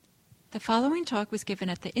The following talk was given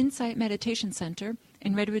at the Insight Meditation Center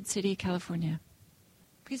in Redwood City, California.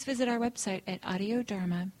 Please visit our website at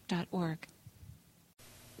audiodharma.org.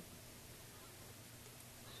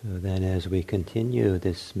 So then as we continue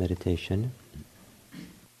this meditation,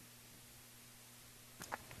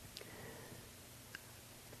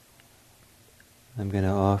 I'm going to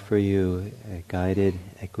offer you a guided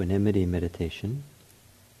equanimity meditation.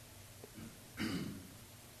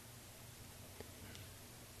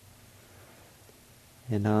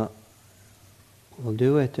 And we'll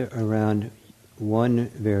do it around one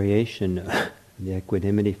variation of the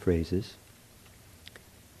equanimity phrases.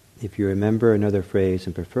 If you remember another phrase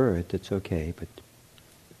and prefer it, it's okay. But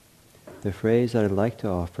the phrase that I'd like to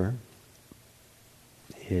offer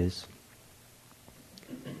is,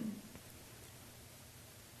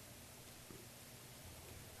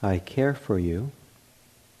 I care for you,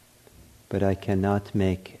 but I cannot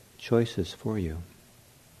make choices for you.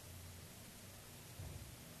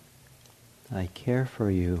 I care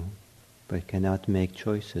for you, but cannot make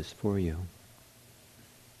choices for you.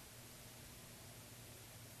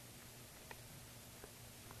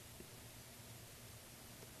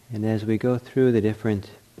 And as we go through the different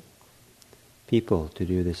people to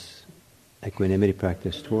do this equanimity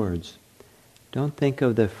practice towards, don't think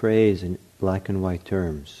of the phrase in black and white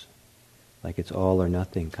terms, like it's all or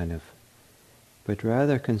nothing kind of, but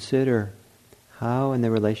rather consider how in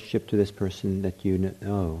the relationship to this person that you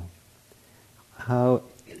know, how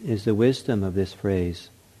is the wisdom of this phrase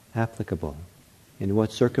applicable? In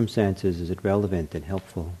what circumstances is it relevant and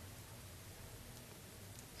helpful?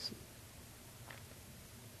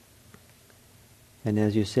 And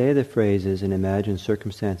as you say the phrases and imagine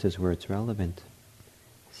circumstances where it's relevant,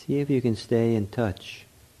 see if you can stay in touch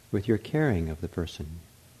with your caring of the person.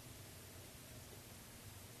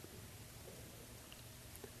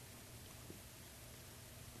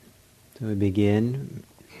 So we begin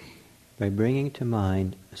by bringing to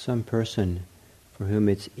mind some person for whom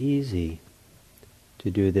it's easy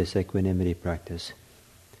to do this equanimity practice.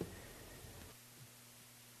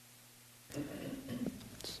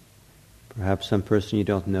 Perhaps some person you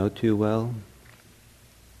don't know too well,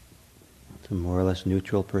 some more or less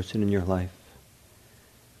neutral person in your life,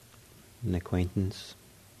 an acquaintance,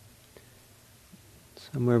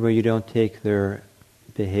 somewhere where you don't take their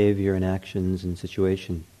behavior and actions and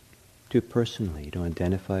situation too personally, you don't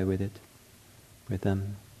identify with it, with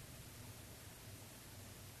them.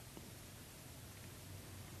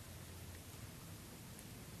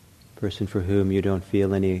 Person for whom you don't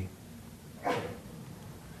feel any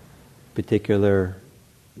particular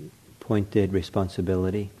pointed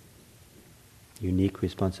responsibility, unique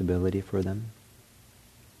responsibility for them.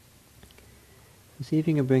 See if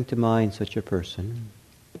you can bring to mind such a person.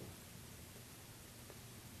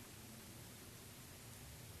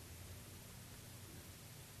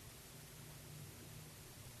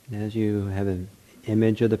 And as you have an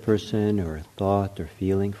image of the person or a thought or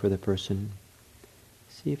feeling for the person,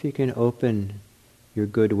 see if you can open your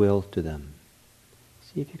goodwill to them.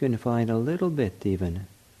 See if you can find a little bit even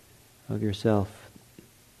of yourself,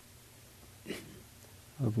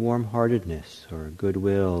 of warm-heartedness or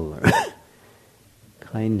goodwill or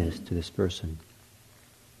kindness to this person.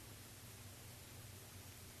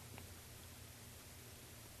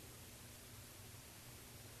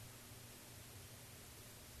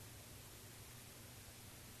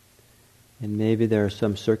 And maybe there are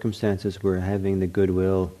some circumstances where having the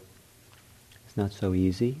goodwill is not so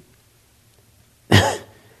easy.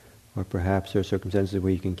 Or perhaps there are circumstances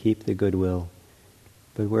where you can keep the goodwill,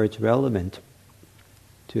 but where it's relevant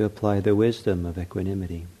to apply the wisdom of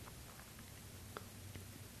equanimity.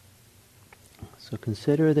 So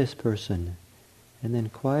consider this person, and then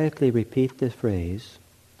quietly repeat the phrase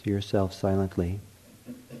to yourself silently,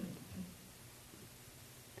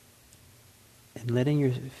 and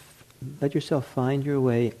let yourself find your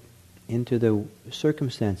way into the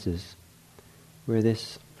circumstances where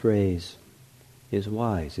this phrase is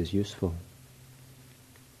wise, is useful.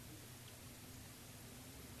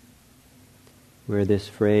 Where this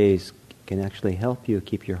phrase can actually help you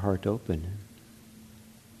keep your heart open.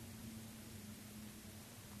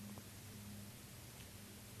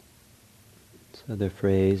 So the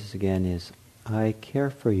phrase again is, I care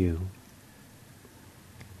for you,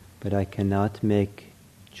 but I cannot make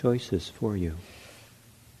choices for you.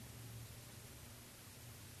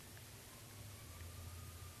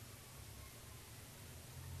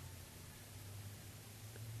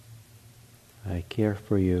 I care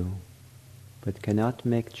for you, but cannot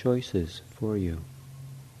make choices for you.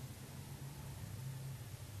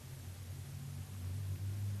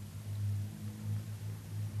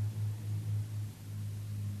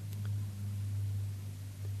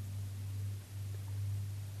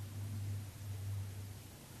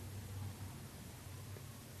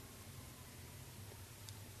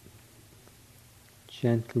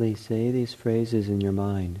 gently say these phrases in your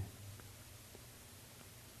mind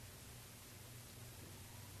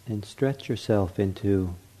and stretch yourself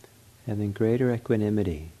into having greater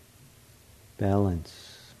equanimity,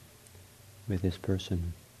 balance with this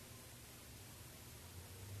person.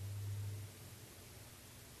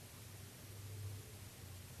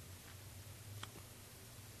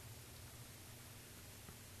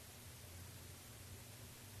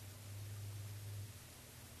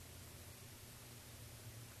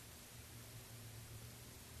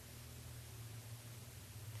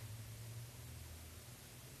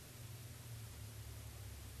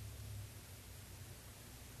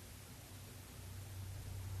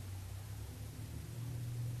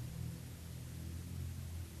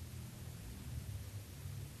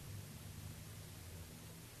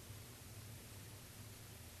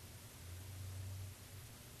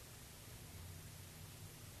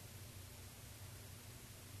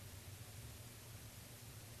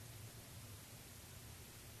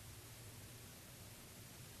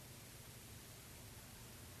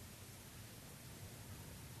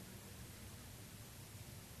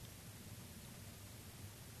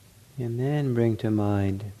 And then bring to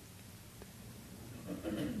mind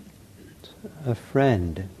a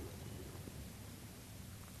friend,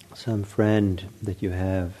 some friend that you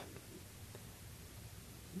have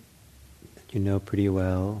that you know pretty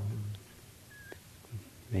well,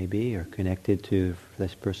 maybe, or connected to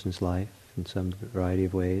this person's life in some variety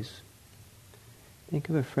of ways. Think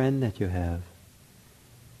of a friend that you have.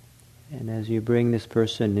 And as you bring this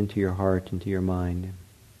person into your heart, into your mind,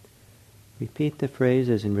 repeat the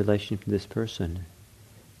phrases in relation to this person,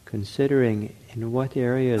 considering in what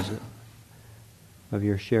areas of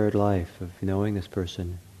your shared life, of knowing this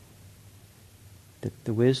person, that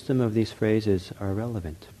the wisdom of these phrases are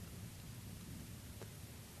relevant,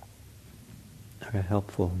 are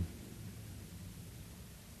helpful.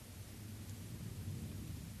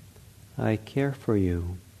 I care for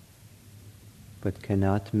you, but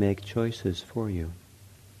cannot make choices for you.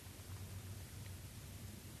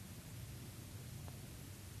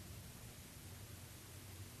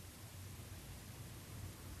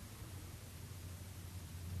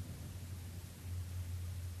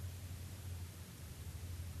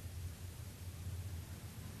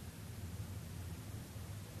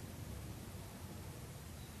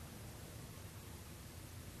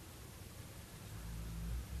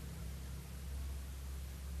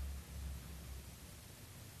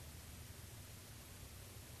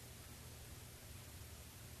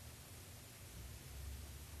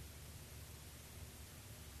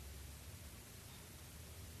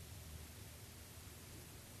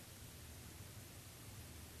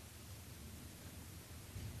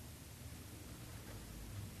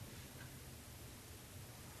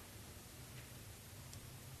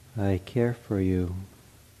 I care for you,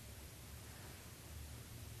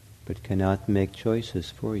 but cannot make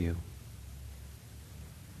choices for you.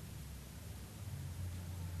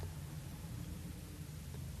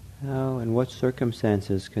 How and what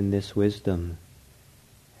circumstances can this wisdom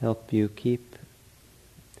help you keep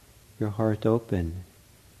your heart open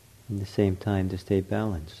and at the same time to stay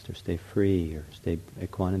balanced or stay free or stay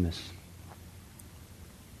equanimous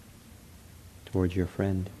towards your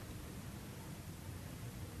friend?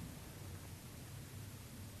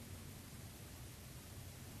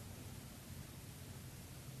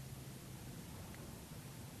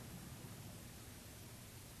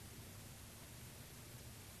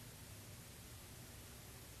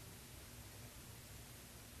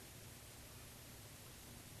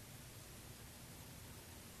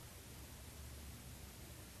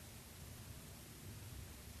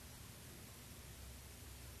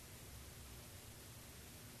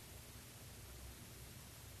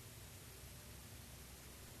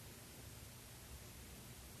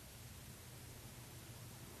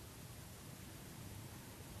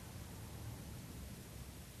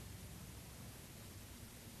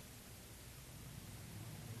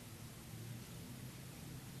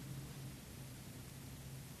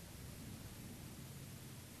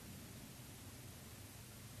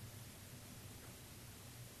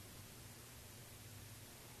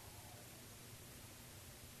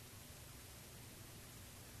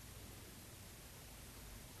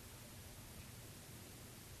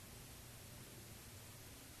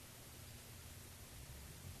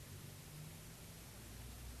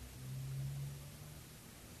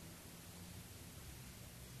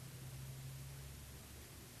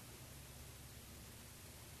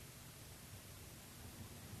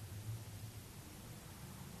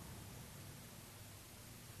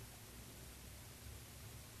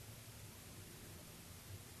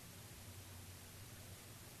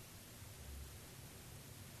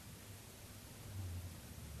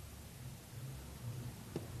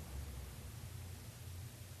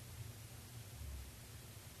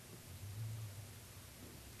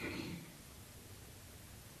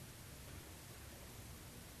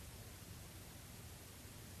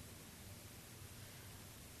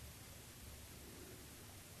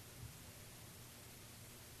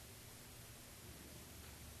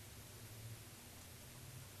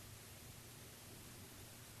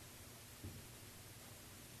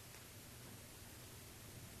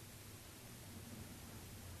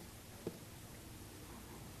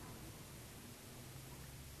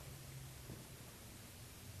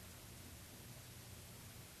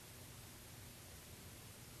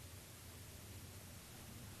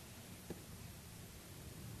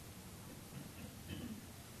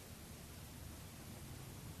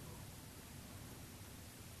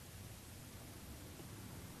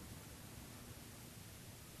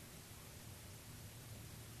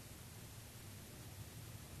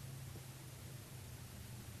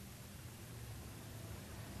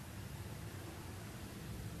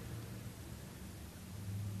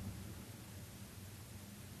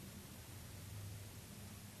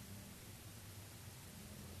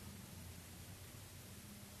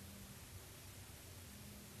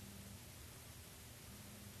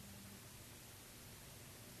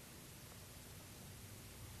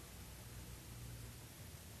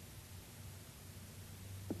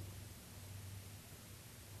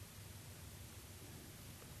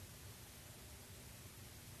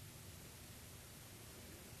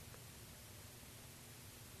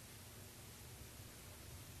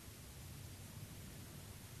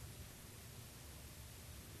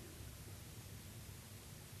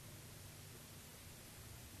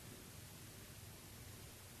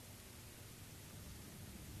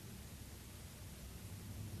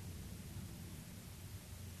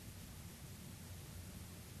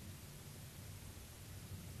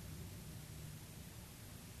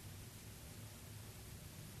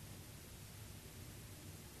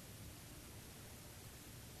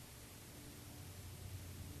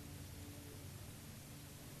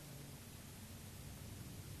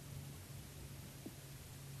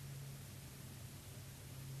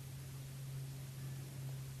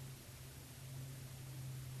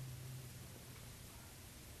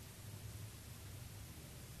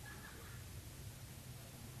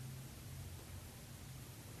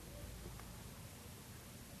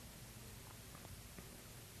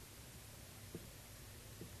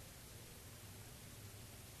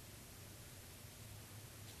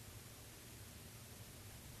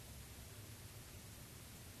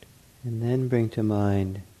 And then bring to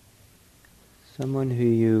mind someone who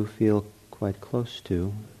you feel quite close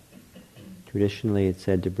to. Traditionally it's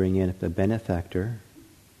said to bring in a benefactor.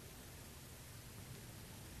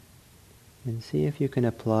 And see if you can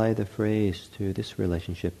apply the phrase to this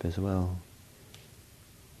relationship as well.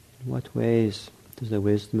 In what ways does the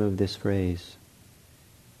wisdom of this phrase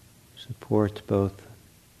support both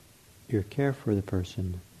your care for the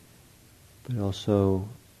person, but also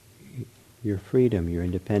your freedom, your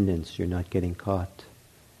independence, your not getting caught,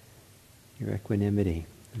 your equanimity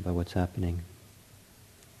about what's happening?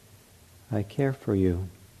 I care for you,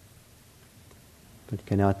 but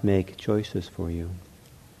cannot make choices for you.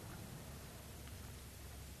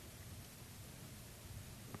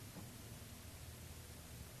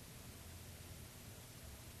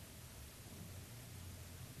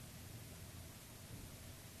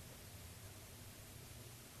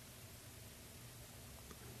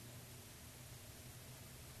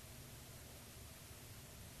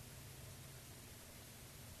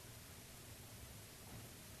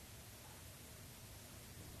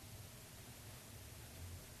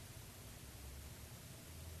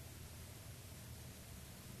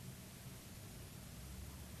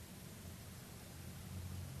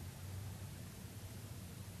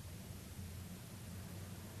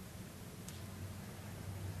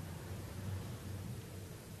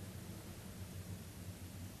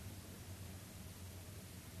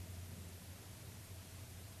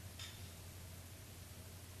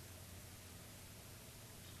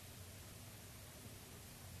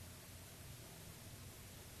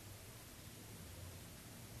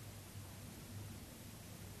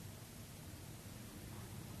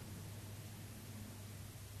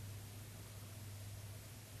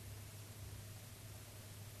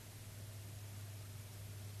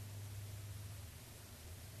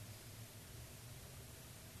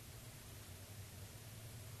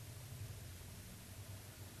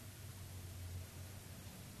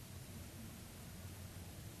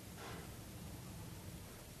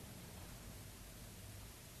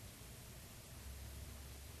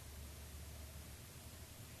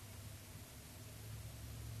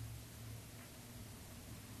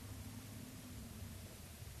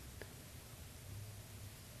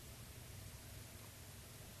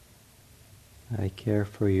 I care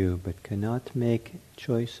for you, but cannot make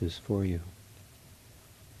choices for you.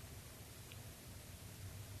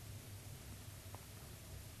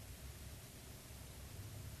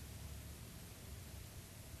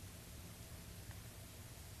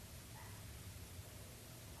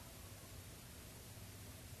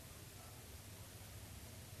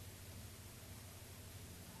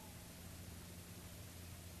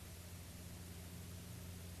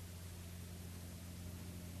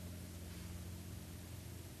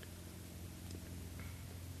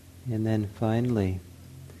 And then finally,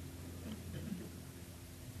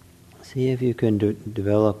 see if you can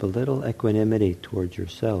develop a little equanimity towards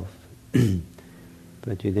yourself.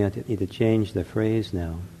 But you need to change the phrase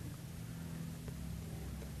now.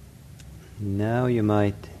 Now you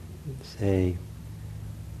might say,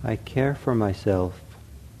 I care for myself,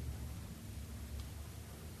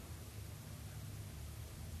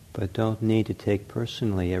 but don't need to take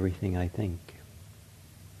personally everything I think.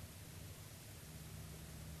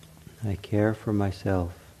 I care for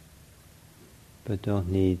myself, but don't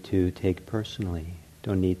need to take personally,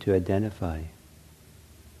 don't need to identify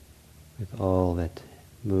with all that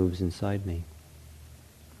moves inside me.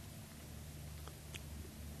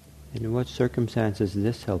 And in what circumstances is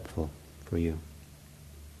this helpful for you?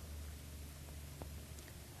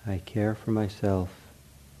 I care for myself,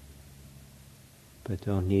 but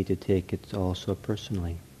don't need to take it all so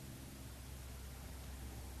personally.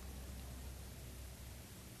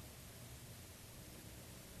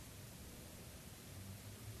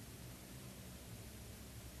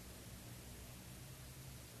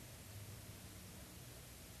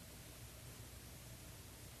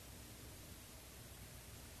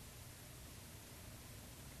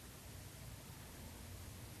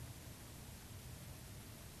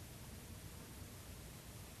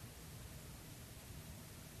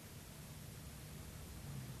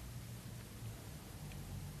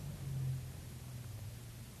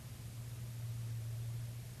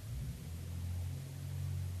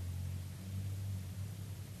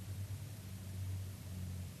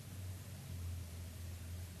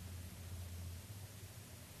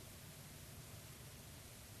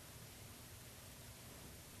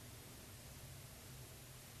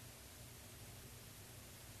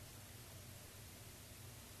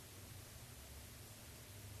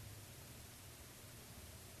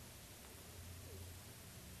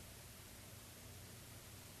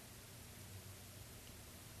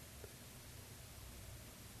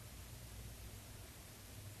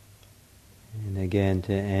 again,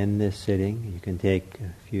 to end this sitting, you can take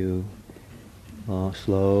a few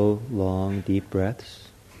slow, long, deep breaths,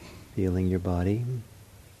 feeling your body.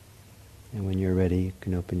 And when you're ready, you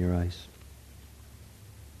can open your eyes.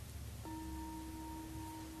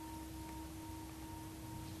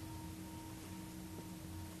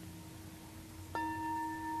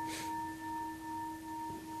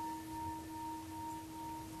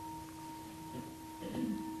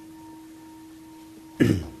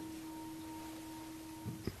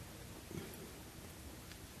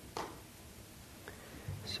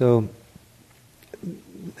 So,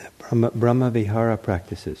 Brahma Vihara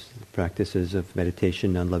practices of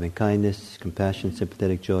meditation on loving kindness, compassion,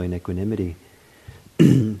 sympathetic joy, and equanimity,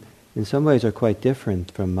 in some ways are quite different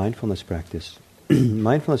from mindfulness practice.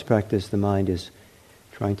 Mindfulness practice, the mind is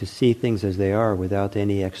trying to see things as they are without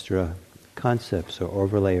any extra concepts or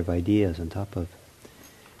overlay of ideas on top of,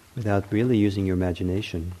 without really using your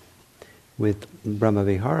imagination. With Brahma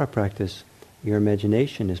Vihara practice, your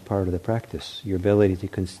imagination is part of the practice, your ability to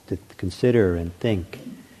consider and think.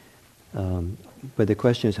 But the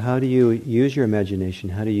question is, how do you use your imagination,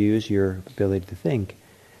 how do you use your ability to think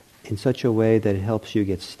in such a way that it helps you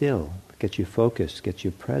get still, gets you focused, gets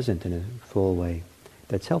you present in a full way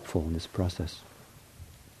that's helpful in this process.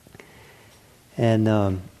 And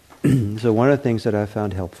so one of the things that I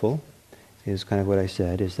found helpful is kind of what I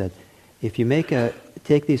said, is that if you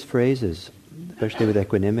take these phrases, especially with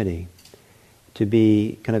equanimity, to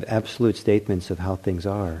be kind of absolute statements of how things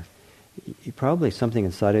are, probably something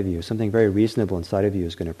inside of you, something very reasonable inside of you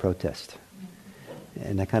is going to protest.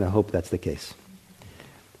 And I kind of hope that's the case.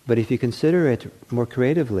 But if you consider it more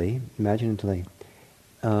creatively, imaginatively,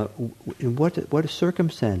 in what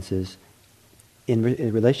circumstances, in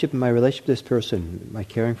my relationship to this person, my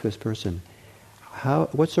caring for this person,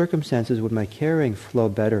 what circumstances would my caring flow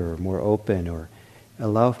better or more open or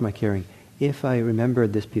allow for my caring if I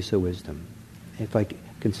remembered this piece of wisdom, if I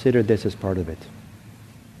considered this as part of it?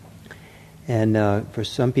 And for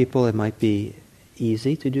some people it might be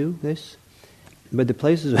easy to do this, but the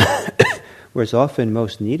places where it's often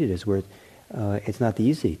most needed is where it's not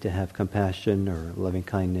easy to have compassion or loving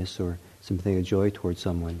kindness or sympathetic joy towards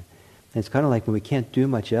someone. And it's kind of like when we can't do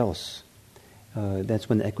much else, that's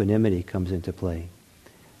when the equanimity comes into play.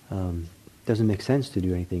 Doesn't make sense to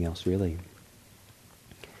do anything else, really.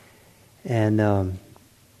 And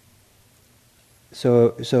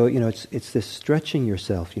so it's this stretching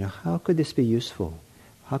yourself. How could this be useful?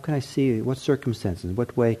 How can I see what circumstances,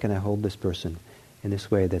 what way can I hold this person in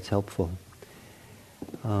this way that's helpful?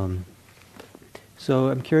 So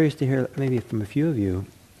I'm curious to hear maybe from a few of you.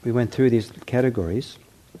 We went through these categories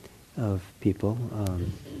of people,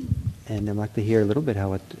 and I'd like to hear a little bit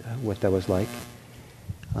what that was like.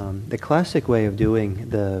 The classic way of doing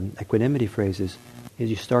the equanimity phrases is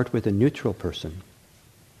you start with a neutral person.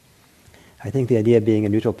 I think the idea of being a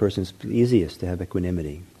neutral person is the easiest to have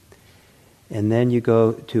equanimity. And then you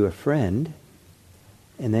go to a friend,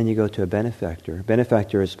 and then you go to a benefactor.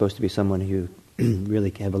 Benefactor is supposed to be someone who really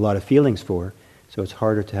have a lot of feelings for, so it's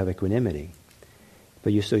harder to have equanimity.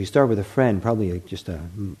 But you start with a friend, probably just a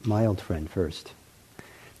mild friend first.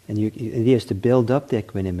 And the idea is to build up the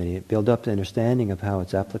equanimity, build up the understanding of how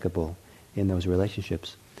it's applicable in those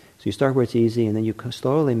relationships. So you start where it's easy, and then you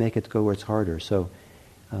slowly make it go where it's harder. So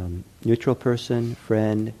neutral person,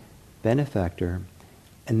 friend, benefactor,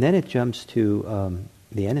 and then it jumps to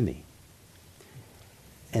the enemy.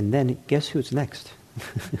 And then guess who's next?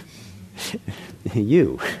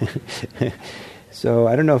 You. So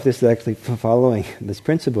I don't know if this is actually following this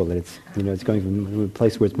principle that it's going from a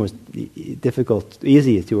place where it's most difficult,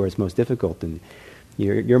 easy to where it's most difficult, and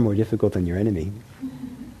you're more difficult than your enemy.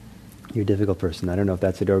 You're a difficult person. I don't know if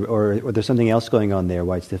that's it, or there's something else going on there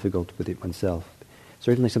why it's difficult with it oneself.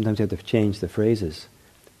 Certainly sometimes you have to change the phrases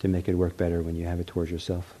to make it work better when you have it towards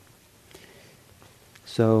yourself.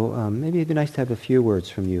 So maybe it'd be nice to have a few words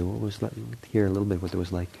from you. Hear a little bit what it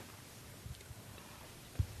was like.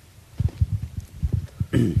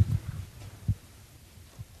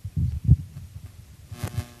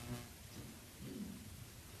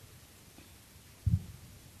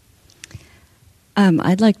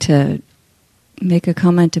 I'd like to make a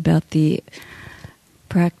comment about the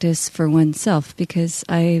practice for oneself, because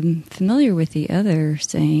I'm familiar with the other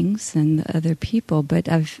sayings and the other people, but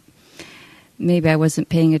maybe I wasn't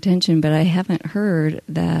paying attention, but I haven't heard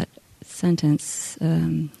that sentence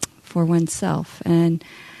for oneself. And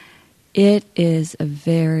it is a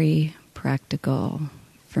very practical,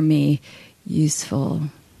 for me, useful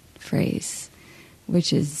phrase,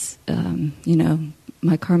 which is,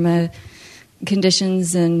 my karma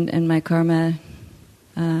conditions and my karma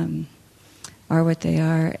are what they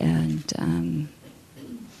are, and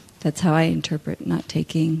that's how I interpret not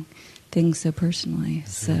taking things so personally.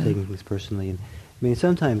 So taking things personally. And, I mean,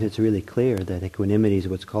 sometimes it's really clear that equanimity is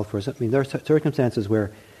what's called for. I mean, there are circumstances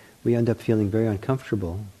where we end up feeling very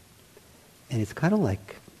uncomfortable, and it's kind of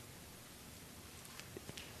like,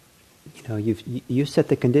 you set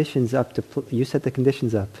the conditions up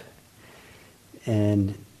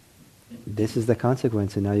and this is the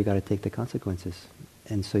consequence, and now you got to take the consequences.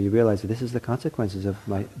 And so you realize that this is the consequences of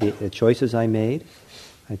the choices I made.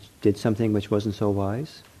 I did something which wasn't so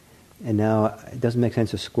wise, and now it doesn't make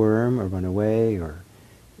sense to squirm or run away, or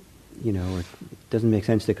it doesn't make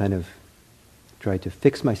sense to kind of try to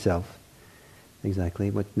fix myself.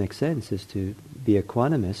 Exactly. What makes sense is to be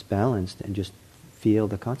equanimous, balanced, and just feel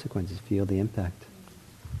the consequences, feel the impact.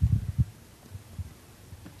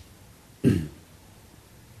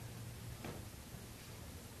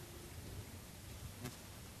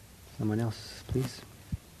 Someone else, please.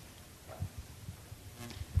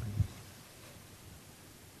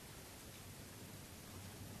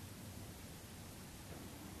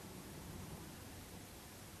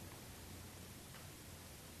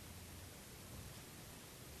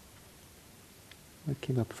 What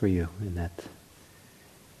came up for you in that?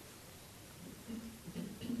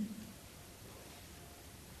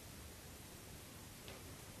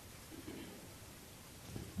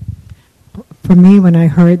 For me, when I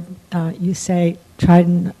heard you say, try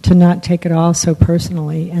to not take it all so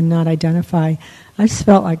personally and not identify, I just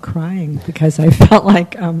felt like crying, because I felt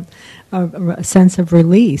like a sense of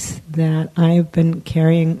release that I've been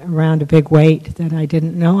carrying around a big weight that I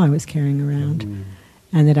didn't know I was carrying around,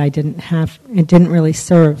 and that it didn't really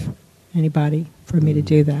serve anybody for me to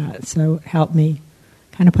do that. So it helped me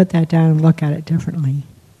kind of put that down and look at it differently.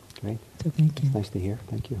 Great. So thank you. It's nice to hear.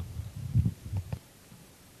 Thank you.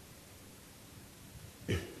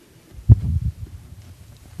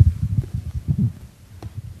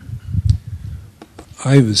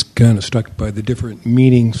 I was kind of struck by the different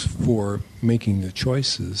meanings for making the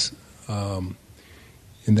choices, in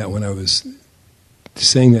that when I was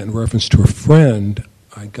saying that in reference to a friend,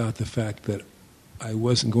 I got the fact that I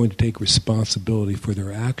wasn't going to take responsibility for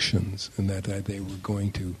their actions, and that they were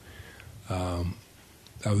going to,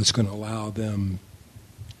 I was going to allow them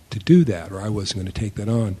to do that, or I wasn't going to take that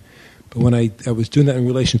on. But when I was doing that in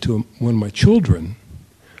relation to one of my children,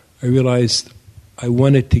 I realized I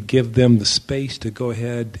wanted to give them the space to go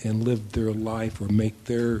ahead and live their life, or make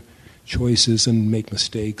their choices and make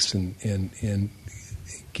mistakes, and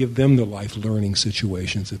give them the life learning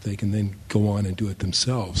situations that they can then go on and do it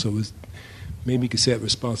themselves. So it was, maybe you could say it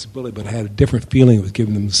responsibility, but I had a different feeling. It was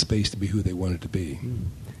giving them the space to be who they wanted to be.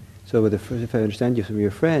 So if I understand you, from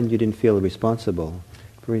your friend, you didn't feel responsible.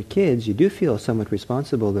 For your kids, you do feel somewhat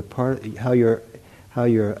responsible. The part how you're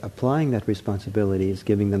applying that responsibility is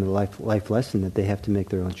giving them the life lesson that they have to make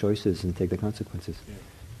their own choices and take the consequences. Yeah.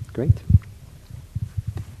 Great.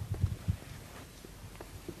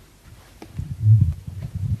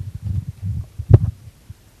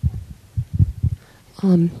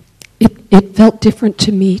 It felt different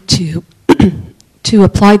to me to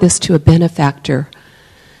apply this to a benefactor,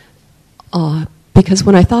 because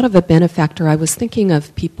when I thought of a benefactor, I was thinking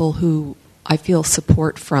of people who I feel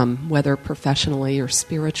support from, whether professionally or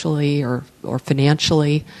spiritually or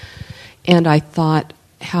financially. And I thought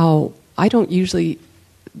how I don't usually,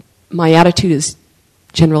 my attitude is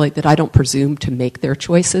generally that I don't presume to make their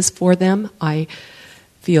choices for them. I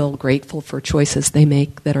feel grateful for choices they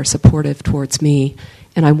make that are supportive towards me.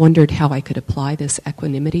 And I wondered how I could apply this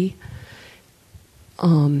equanimity.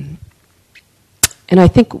 And I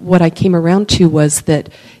think what I came around to was that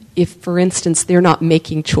if, for instance, they're not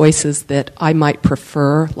making choices that I might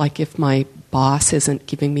prefer, like if my boss isn't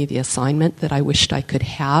giving me the assignment that I wished I could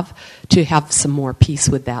have, to have some more peace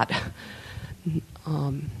with that.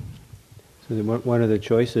 So one of the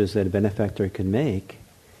choices that a benefactor can make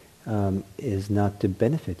is not to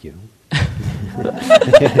benefit you.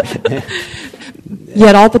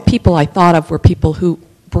 Yet all the people I thought of were people who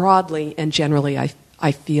broadly and generally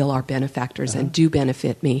I feel are benefactors and do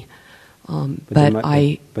benefit me. But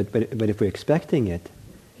if we're expecting it,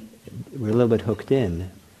 we're a little bit hooked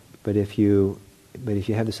in. But if you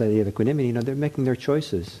have this idea of equanimity, they're making their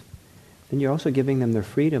choices. Then you're also giving them their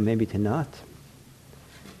freedom, maybe to not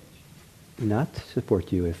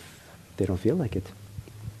support you if they don't feel like it.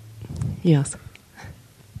 Yes.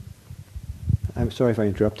 I'm sorry if I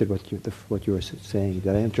interrupted what you were saying.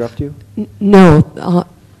 Did I interrupt you? No.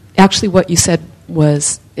 Actually, what you said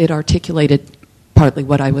it articulated partly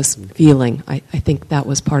what I was feeling. I think that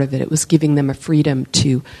was part of it. It was giving them a freedom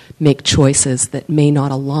to make choices that may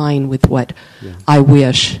not align with what I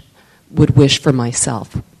would wish for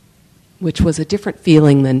myself. which was a different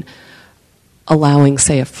feeling than allowing,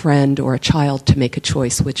 say, a friend or a child to make a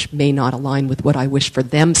choice which may not align with what I wish for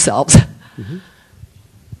themselves. Mm-hmm.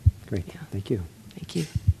 Great. Yeah. Thank you. Thank you.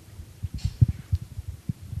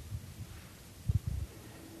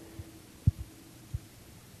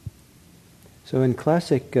 So in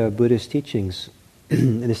classic Buddhist teachings,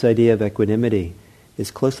 this idea of equanimity is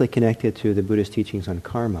closely connected to the Buddhist teachings on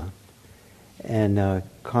karma. And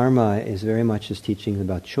karma is very much this teaching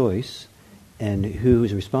about choice and who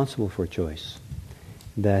is responsible for choice.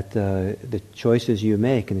 That the choices you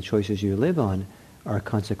make and the choices you live on are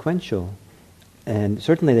consequential. And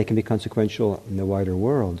certainly they can be consequential in the wider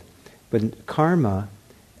world. But karma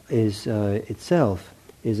is itself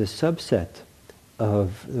is a subset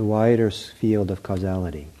of the wider field of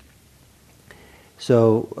causality.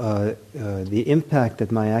 So the impact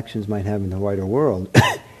that my actions might have in the wider world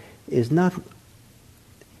is not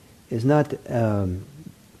an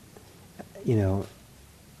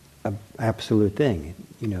absolute thing.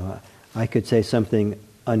 I could say something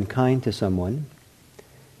unkind to someone,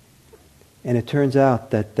 and it turns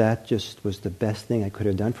out that just was the best thing I could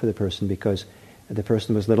have done for the person, because the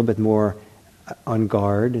person was a little bit more on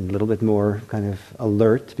guard and a little bit more kind of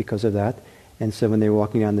alert because of that. And so when they were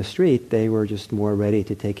walking down the street, they were just more ready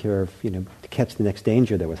to take care of, to catch the next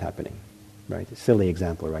danger that was happening. Right? A silly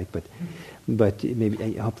example, right? But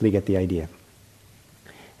maybe hopefully you get the idea.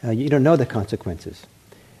 You don't know the consequences.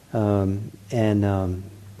 But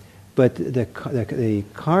the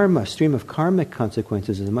karma, stream of karmic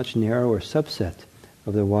consequences is a much narrower subset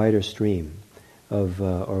of the wider stream of,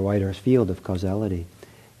 or wider field of causality.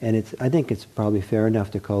 And I think it's probably fair enough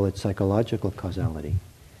to call it psychological causality.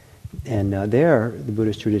 And there, the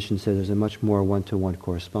Buddhist tradition says there's a much more one-to-one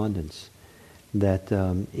correspondence. That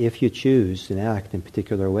if you choose and act in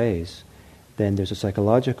particular ways, then there's a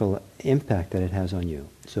psychological impact that it has on you.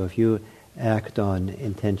 So if you act on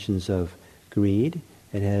intentions of greed,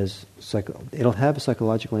 it'll have a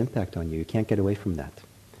psychological impact on you. You can't get away from that.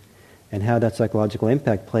 And how that psychological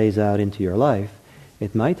impact plays out into your life,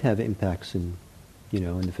 it might have impacts in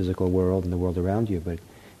the physical world and the world around you, but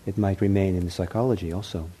it might remain in the psychology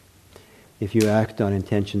also. If you act on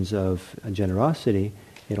intentions of generosity,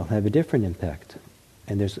 it'll have a different impact,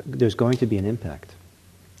 and there's going to be an impact.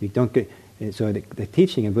 You don't get so the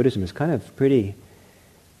teaching in Buddhism is kind of pretty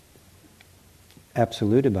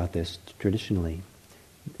absolute about this traditionally,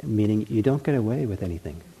 meaning you don't get away with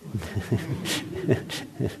anything.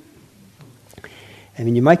 I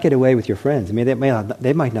mean, you might get away with your friends. I mean,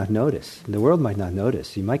 they might not notice. The world might not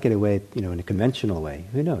notice. You might get away, in a conventional way.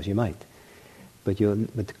 Who knows? You might. But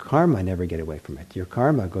the karma never get away from it. Your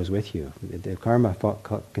karma goes with you. The karma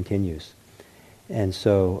continues. And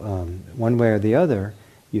so, one way or the other,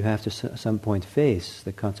 you have to at some point face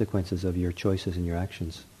the consequences of your choices and your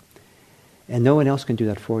actions. And no one else can do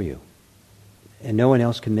that for you. And no one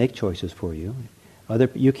else can make choices for you.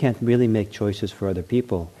 You can't really make choices for other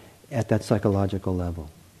people at that psychological level.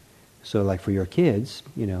 So like for your kids,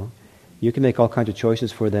 you can make all kinds of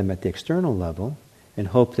choices for them at the external level and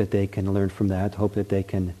hope that they can learn from that, hope that they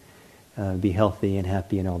can be healthy and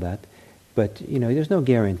happy and all that. But, there's no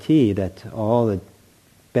guarantee that all the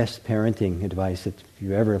best parenting advice that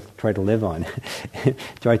you ever try to live on,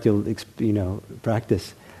 try to,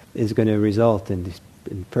 practice, is going to result in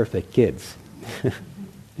perfect kids.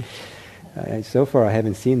 So far I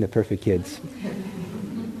haven't seen the perfect kids.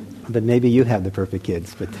 But maybe you have the perfect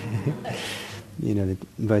kids, but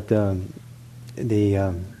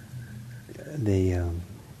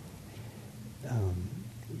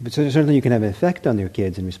but certainly you can have an effect on your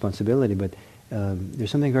kids and responsibility. But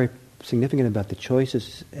there's something very significant about the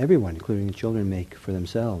choices everyone, including the children, make for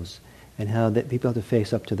themselves, and how that people have to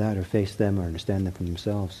face up to that, or face them, or understand them for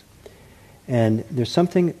themselves. And there's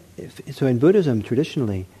something. So in Buddhism,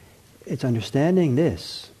 traditionally, it's understanding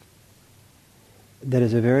this. That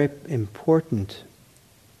is a very important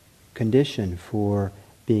condition for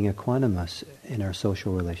being equanimous in our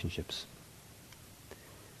social relationships.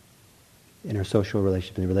 In our social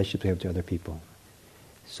relationships, in the relationships we have to other people.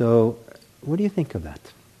 So, what do you think of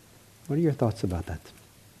that? What are your thoughts about that?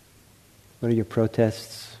 What are your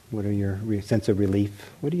protests? What are your sense of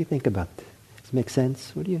relief? What do you think about it? Does it make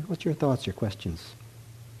sense? What's your thoughts, your questions?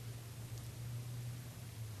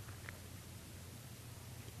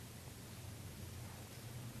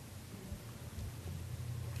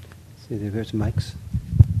 There's mics.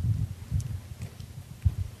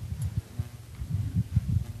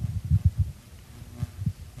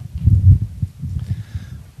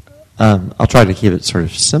 I'll try to keep it sort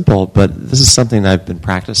of simple, but this is something I've been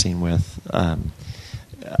practicing with,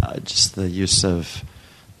 just the use of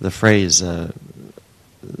the phrase, the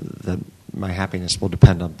my happiness will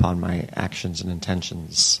depend upon my actions and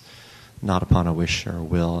intentions, not upon a wish or a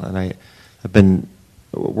will. And I have been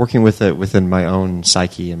working with it within my own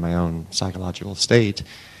psyche and my own psychological state,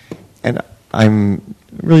 and I'm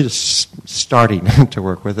really just starting to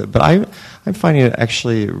work with it. But I'm finding it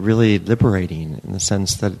actually really liberating in the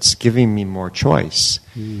sense that it's giving me more choice.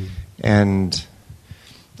 And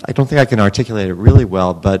I don't think I can articulate it really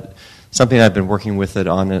well, but something I've been working with it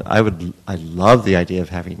on, I love the idea of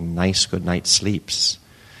having nice good night sleeps.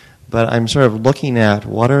 But I'm sort of looking at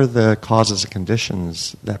what are the causes and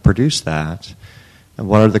conditions that produce that, and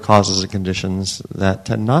what are the causes and conditions that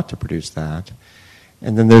tend not to produce that.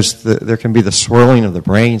 And then there can be the swirling of the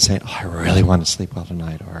brain saying, oh, I really want to sleep well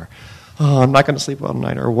tonight, or oh, I'm not going to sleep well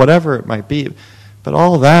tonight, or whatever it might be. But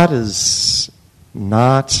all of that is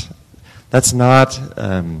not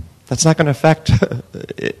going to affect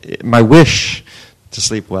my wish to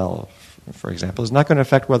sleep well, for example. It's not going to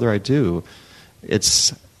affect whether I do.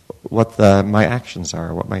 It's what my actions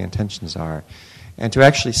are, what my intentions are. And to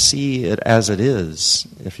actually see it as it is,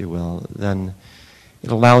 if you will, then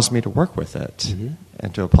it allows me to work with it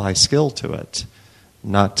and to apply skill to it,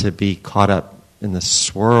 not to be caught up in the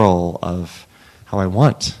swirl of how I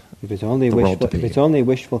want If it's only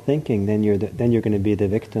wishful thinking, then you're going to be the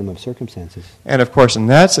victim of circumstances. And of course, in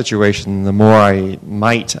that situation, the more I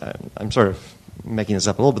might, I'm sort of making this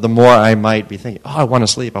up a little bit, the more I might be thinking, oh, I want to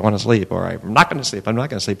sleep, or I'm not going to sleep, I'm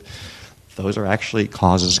not going to sleep. Those are actually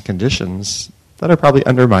causes and conditions that are probably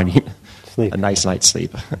undermining a nice night's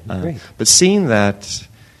sleep. But seeing that,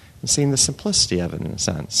 and seeing the simplicity of it in a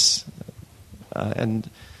sense, and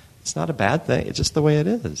it's not a bad thing, it's just the way it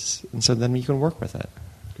is. And so then you can work with it.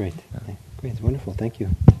 Great. Great. It's wonderful. Thank you.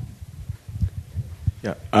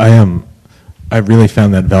 Yeah, I really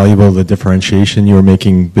found that valuable, the differentiation you were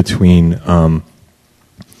making between the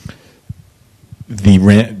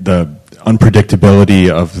unpredictability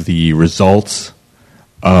of the results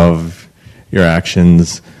of your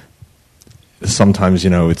actions. Sometimes,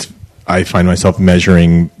 I find myself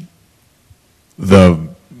measuring the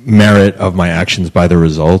merit of my actions by the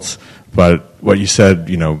results. But what you said,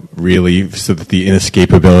 really, so that the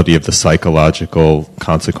inescapability of the psychological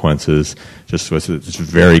consequences it's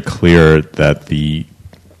very clear that the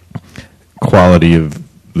quality of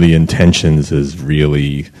the intentions is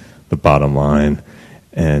really the bottom line.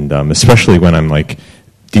 And especially when I'm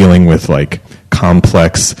dealing with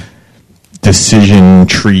complex decision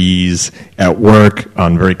trees at work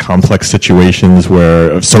on very complex situations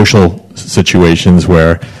social situations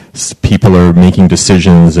where people are making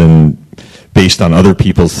decisions and based on other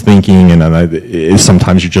people's thinking, and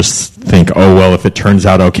sometimes you just think, oh, well, if it turns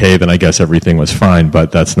out okay, then I guess everything was fine,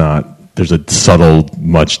 but that's not. There's a subtle,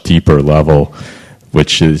 much deeper level,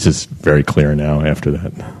 which is just very clear now after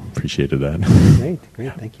that. Appreciated that.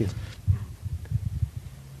 Great, thank you.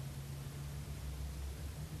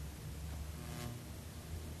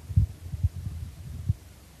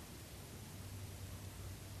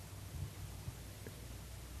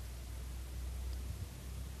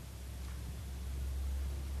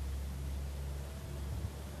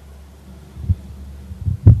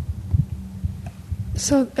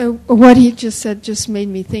 So what he just said just made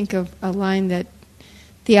me think of a line that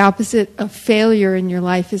the opposite of failure in your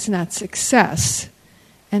life is not success,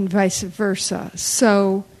 and vice versa.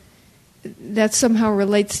 So that somehow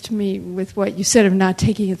relates to me with what you said of not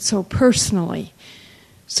taking it so personally.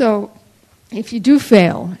 So if you do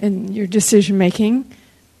fail in your decision making,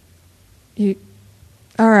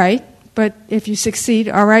 all right, but if you succeed,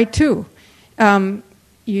 all right too.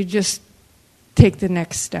 You just take the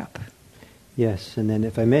next step. Yes, and then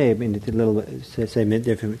if I may, it's a little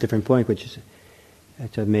different point, which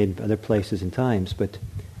I've made other places and times, but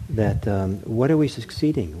that what are we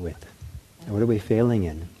succeeding with, and what are we failing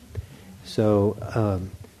in? So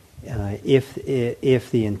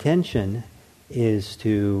if the intention is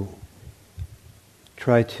to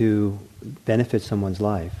try to benefit someone's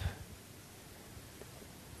life,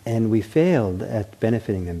 and we failed at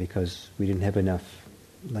benefiting them because we didn't have enough,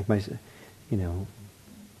 we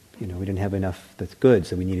didn't have enough that's good,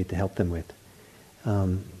 so we needed to help them with.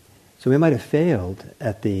 So we might have failed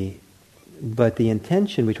but the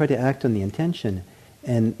intention, we tried to act on the intention,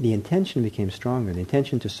 and the intention became stronger. The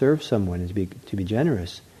intention to serve someone and to be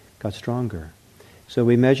generous got stronger. So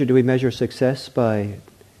do we measure success by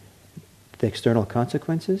the external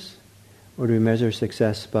consequences, or do we measure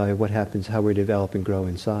success by what happens, how we develop and grow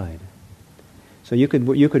inside? So you could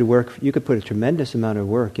put a tremendous amount of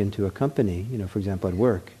work into a company, for example, at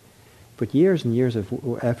work. Put years and years of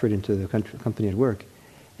effort into the company at work,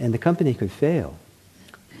 and the company could fail.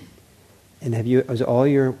 And has all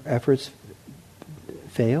your efforts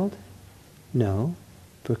failed? No,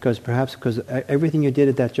 because everything you did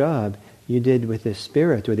at that job, you did with the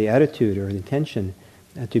spirit or the attitude or the intention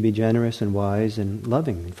to be generous and wise and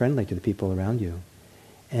loving and friendly to the people around you.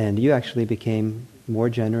 And you actually became more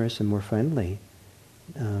generous and more friendly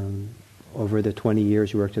over the 20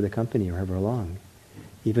 years you worked at the company or however long,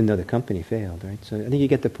 even though the company failed, right? So I think you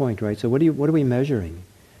get the point, right? So what are we measuring?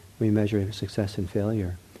 We measure success and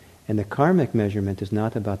failure. And the karmic measurement is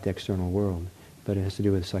not about the external world, but it has to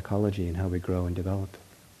do with psychology and how we grow and develop.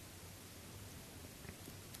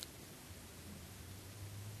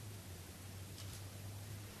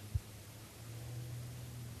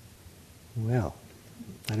 Well,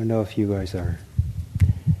 I don't know if you guys are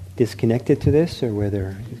disconnected to this or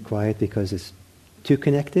whether it's quiet because it's too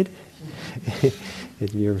connected.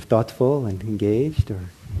 If you're thoughtful and engaged,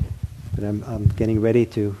 but I'm getting ready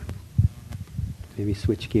to maybe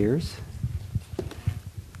switch gears.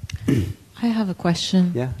 I have a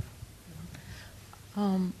question. Yeah.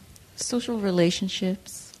 Social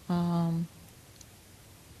relationships.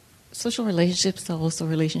 Social relationships are also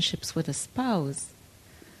relationships with a spouse.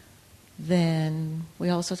 Then we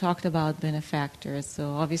also talked about benefactors.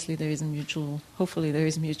 So obviously hopefully there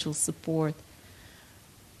is mutual support.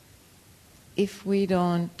 If we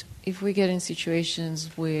get in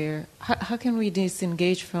situations where, how can we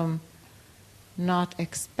disengage from not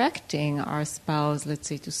expecting our spouse, let's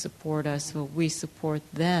say, to support us, or we support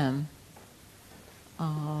them,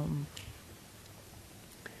 and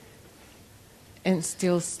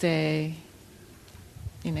still stay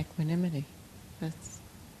in equanimity?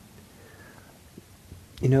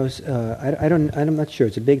 I'm not sure.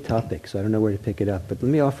 It's a big topic, so I don't know where to pick it up. But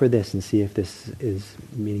let me offer this and see if this is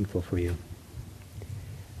meaningful for you.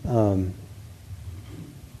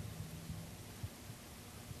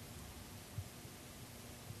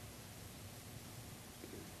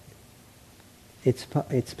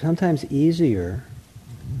 It's sometimes easier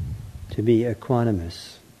to be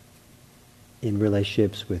equanimous in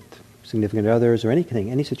relationships with significant others or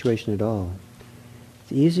anything, any situation at all.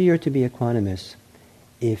 It's easier to be equanimous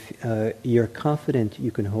if you're confident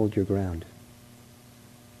you can hold your ground.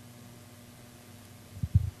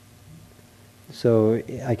 So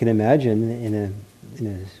I can imagine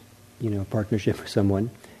in a partnership with someone,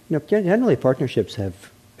 generally partnerships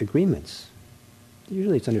have agreements.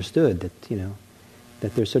 Usually it's understood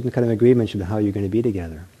that there's certain kind of agreements about how you're going to be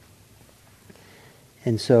together.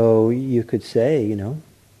 And so you could say,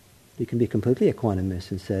 you can be completely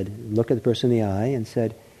equanimous and look at the person in the eye and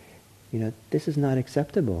said, this is not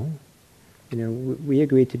acceptable. We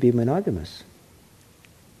agreed to be monogamous,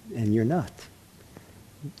 and you're not.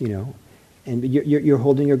 And you're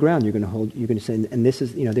holding your ground. You're going to say, and this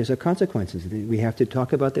is, there's a consequences. We have to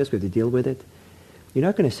talk about this. We have to deal with it. You're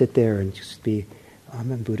not going to sit there and just be,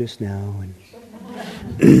 I'm a Buddhist now, and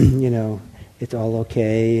it's all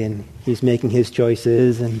okay, and he's making his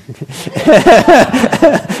choices, and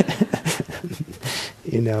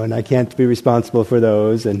and I can't be responsible for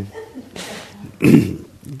those, and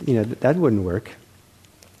that wouldn't work.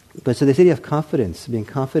 But so this idea of confidence, being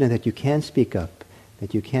confident that you can speak up,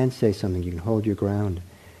 that you can say something, you can hold your ground.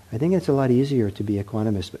 I think it's a lot easier to be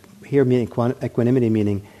equanimous. But here, equanimity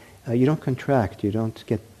meaning you don't contract, you don't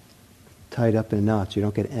get tied up in knots, you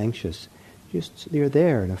don't get anxious. You're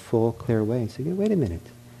there in a full, clear way and say, wait a minute,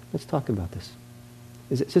 let's talk about this.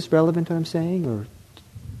 Is this relevant what I'm saying? Or,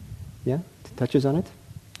 yeah? It touches on it?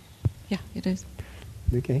 Yeah, it is.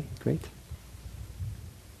 Okay, great.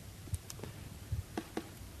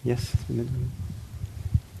 Yes?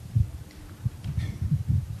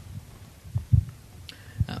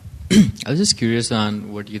 I was just curious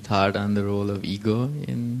on what you thought on the role of ego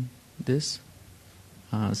in this,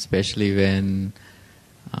 especially when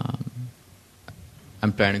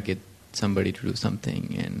I'm trying to get somebody to do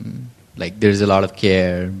something, and there's a lot of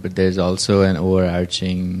care, but there's also an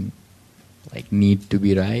overarching need to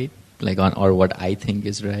be right, or what I think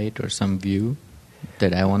is right, or some view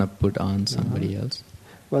that I want to put on somebody else.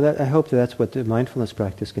 Well, I hope that's what the mindfulness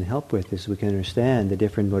practice can help with, is we can understand the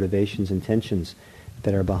different motivations and tensions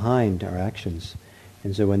that are behind our actions.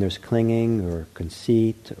 And so when there's clinging or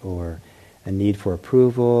conceit or a need for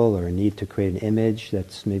approval or a need to create an image,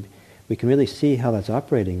 we can really see how that's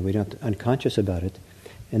operating. We don't unconscious about it,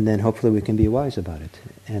 and then hopefully we can be wise about it.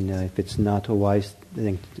 And if it's not a wise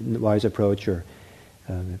approach or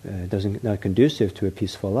not conducive to a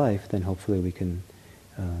peaceful life, then hopefully we can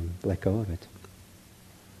let go of it.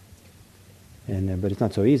 But it's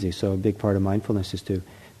not so easy. So a big part of mindfulness is to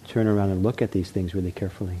turn around and look at these things really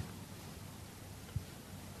carefully.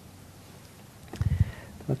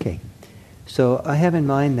 Okay. So I have in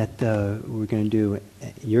mind that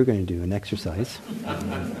you're going to do an exercise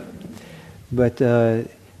But do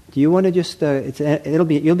you want to just?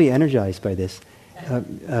 You'll be energized by this.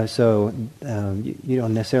 So you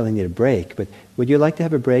don't necessarily need a break. But would you like to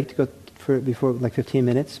have a break to go before, like 15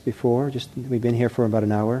 minutes before? Just we've been here for about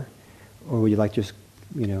an hour, or would you like to just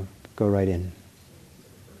go right in?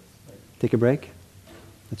 Take a break.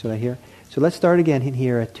 That's what I hear. So let's start again in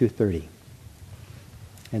here at 2:30,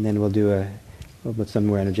 and then we'll do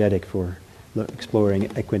somewhere energetic for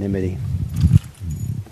exploring equanimity.